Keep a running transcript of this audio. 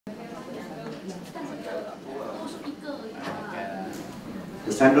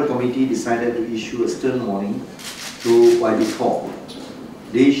The Central Committee decided to issue a stern warning to YB4.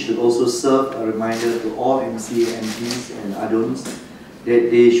 They should also serve a reminder to all MCA MPs and adons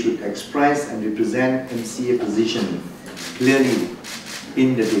that they should express and represent MCA position clearly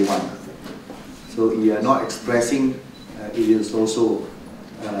in the day one. So if you are not expressing, it is also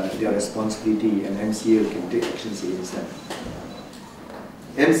their responsibility, and MCA can take actions against them.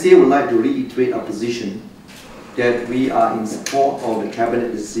 MCA would like to reiterate our position that we are in support of the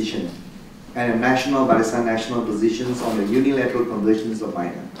Cabinet decision and the National Barisan National positions on the unilateral conversions of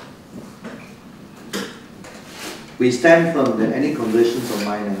minor. We stand firm that any conversions of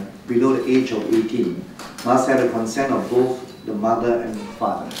minor below the age of 18 must have the consent of both the mother and the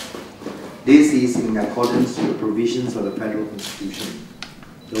father. This is in accordance with the provisions of the Federal Constitution.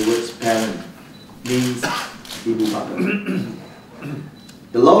 The words parent means ibu bapa.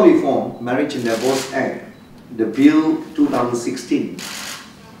 The law reform, Marriage and Divorce Act, the Bill 2016,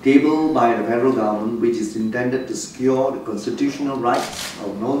 tabled by the federal government, which is intended to secure the constitutional rights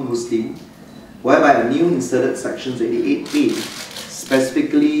of non-Muslim, whereby a new inserted section 88A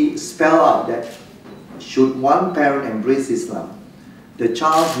specifically spell out that should one parent embrace Islam, the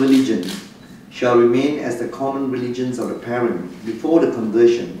child's religion shall remain as the common religions of the parent before the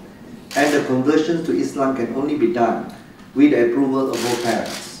conversion, and the conversion to Islam can only be done with the approval of both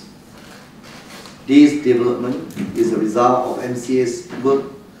parents. This development is a result of MCA's work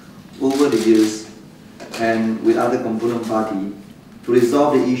over the years and with other component parties to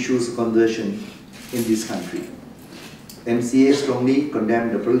resolve the issues of conversion in this country. MCA strongly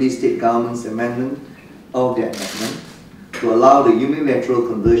condemned the Perlis state government's amendment of the amendment to allow the unilateral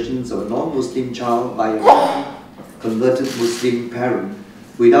conversions of a non-Muslim child by a converted Muslim parent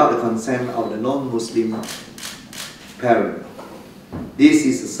without the consent of the non-Muslim parent. This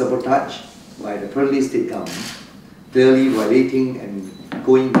is a sabotage by the Perlis state government, clearly violating and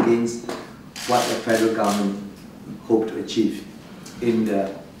going against what the federal government hoped to achieve in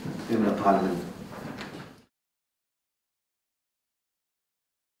the parliament.